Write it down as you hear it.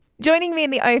Joining me in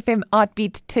the OFM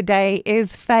Artbeat today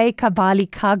is Faye Kabali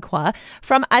Kagwa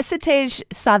from Asitej,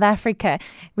 South Africa.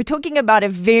 We're talking about a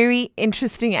very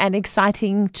interesting and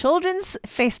exciting children's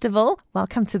festival.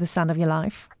 Welcome to the Sound of Your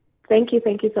Life. Thank you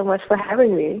so much for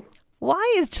having me.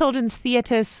 Why is children's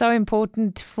theatre so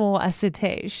important for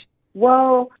Asitej?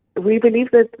 Well, we believe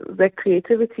that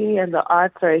creativity and the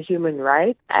arts are a human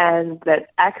right, and that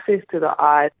access to the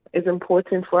arts is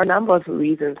important for a number of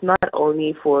reasons, not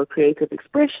only for creative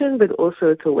expression, but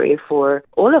also it's a way for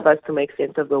all of us to make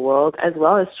sense of the world, as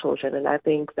well as children. And I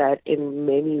think that in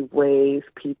many ways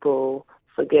people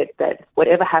forget that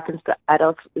whatever happens to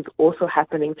adults is also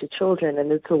happening to children,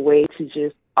 and it's a way to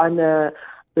just honor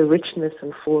the richness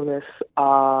and fullness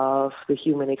of the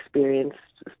human experience,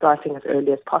 starting as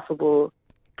early as possible.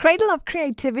 Cradle of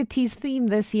Creativity's theme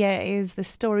this year is the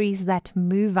stories that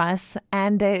move us,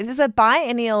 and it is a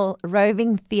biennial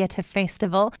roving theatre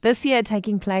festival, this year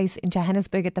taking place in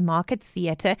Johannesburg at the Market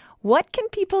Theatre. What can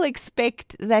people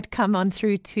expect that come on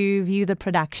through to view the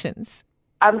productions?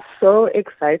 I'm so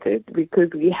excited because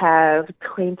we have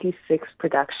 26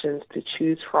 productions to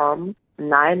choose from.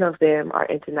 9 of them are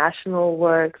international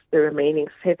works. The remaining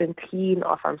 17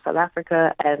 are from South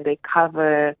Africa, and they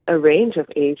cover a range of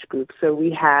age groups. So we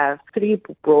have 3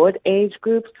 broad age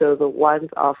groups. So the ones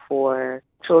are for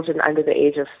children under the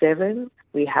age of 7.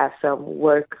 We have some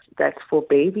work that's for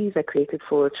babies that created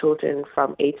for children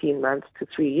from 18 months to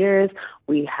 3 years.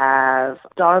 We have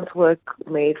dance work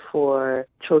made for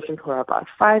children who are about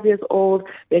 5 years old.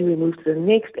 Then we move to the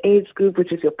next age group,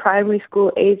 which is your primary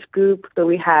school age group. So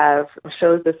we have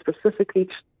shows that specifically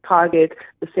target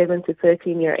the 7 to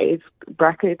 13-year age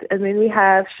bracket. And then we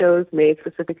have shows made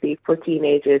specifically for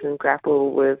teenagers and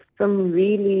grapple with some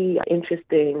really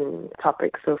interesting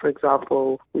topics. So, for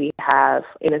example, we have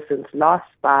Innocence Lost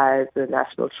by the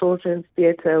National Children's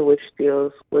Theatre, which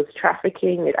deals with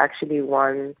trafficking. It actually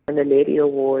won an Lady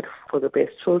Award for the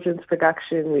best children's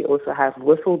production. We also have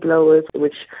Whistleblowers,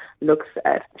 which looks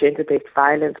at gender-based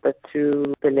violence, but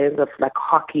through the lens of like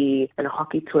hockey and a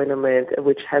hockey tournament,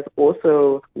 which has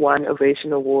also won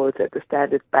Ovation Awards at the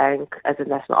Standard Bank as a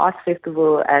National Arts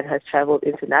Festival and has traveled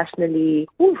internationally.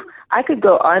 I could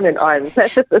go on and on.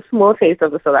 That's just a small taste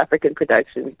of the South African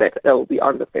productions that will be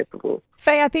on the festival.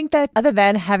 Faye, I think that other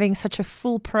than having such a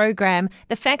full program,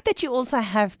 the fact that you also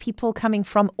have people coming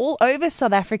from all over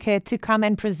South Africa to come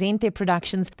and present their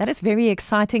productions, that is very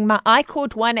exciting. I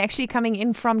caught one actually coming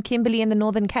in from Kimberley in the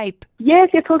Northern Cape. Yes,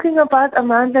 you're talking about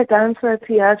Amanda Dancer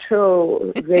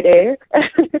Teatro ZA.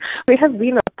 We have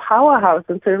been a powerhouse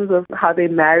in terms of how they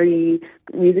marry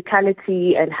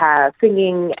musicality and have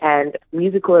singing and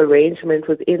musical arrangement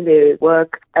within their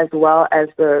work, as well as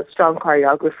the strong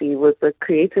choreography with the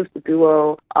creative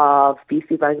duo of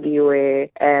BC Vangiwe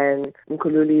and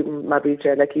Mkhululi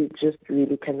Mabija. Like, you just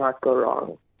really cannot go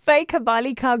wrong. Faye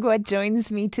Kabali Kagwa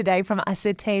joins me today from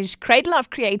Asitej, Cradle of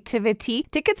Creativity.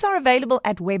 Tickets are available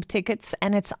at Web Tickets,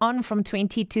 and it's on from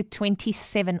 20 to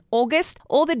 27 August.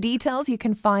 All the details you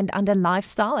can find under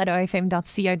lifestyle at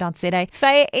ofm.co.za.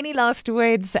 Faye, any last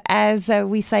words as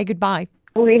we say goodbye?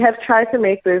 We have tried to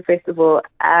make the festival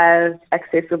as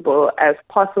accessible as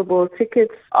possible.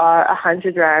 Tickets are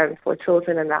 100 Rand for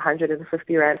children and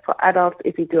 150 Rand for adults.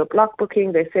 If you do a block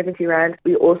booking, they're 70 Rand.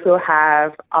 We also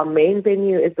have our main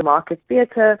venue is the Market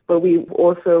Theatre, but we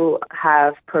also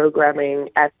have programming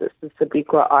at the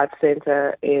Sabikwa Arts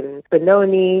Centre in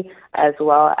Benoni, as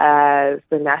well as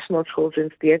the National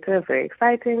Children's Theatre, very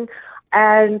exciting,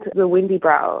 and the Windy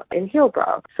Brow in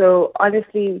Hillbrow. So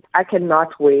honestly, I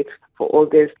cannot wait for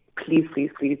August. Please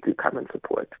do come and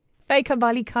support. Faye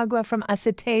Kabali Kagwa from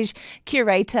Asitej,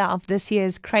 curator of this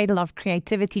year's Cradle of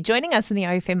Creativity, joining us in the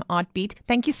OFM Artbeat.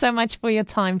 Thank you so much for your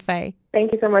time, Faye.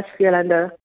 Thank you so much, Yolanda.